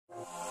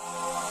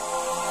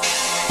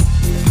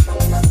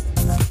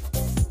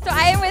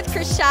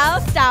Chrishelle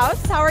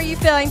Stause. How are you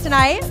feeling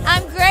tonight?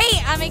 I'm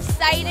great. I'm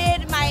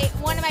excited.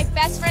 One of my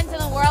best friends in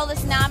the world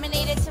is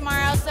nominated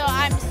tomorrow, so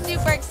I'm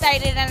super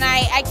excited and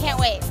I can't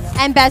wait.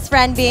 And best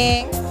friend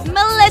being?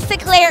 Melissa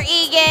Claire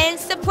Egan,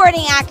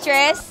 supporting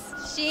actress.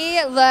 She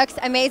looks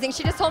amazing.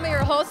 She just told me her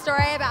whole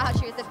story about how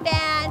she was a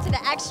fan, to the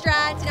extra,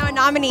 to now a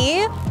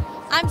nominee.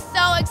 I'm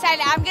so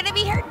excited. I'm going to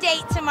be her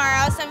date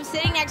tomorrow, so I'm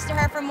sitting next to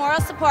her for moral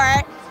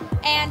support,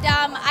 and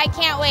I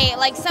can't wait.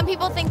 Like, some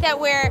people think that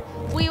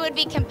we would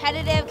be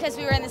competitive because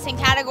we were in the same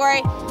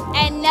category,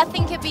 and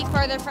nothing could be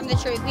further from the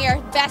truth. We are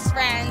best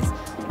friends.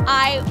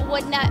 I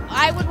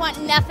would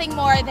want nothing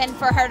more than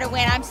for her to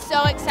win. I'm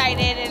so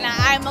excited, and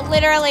I'm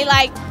literally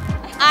like,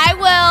 I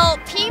will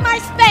pee my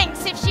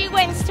spanks if she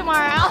wins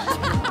tomorrow.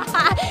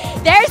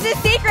 There's the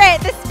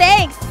secret, the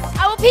spanks.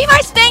 I will pee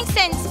my spanks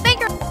and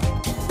spank her.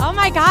 Oh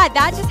my God,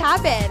 that just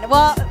happened.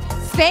 Well,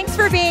 thanks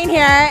for being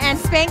here, and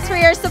thanks for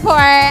your support,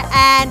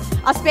 and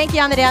I'll spank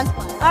you on the dance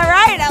floor. All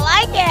right, I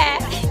like it.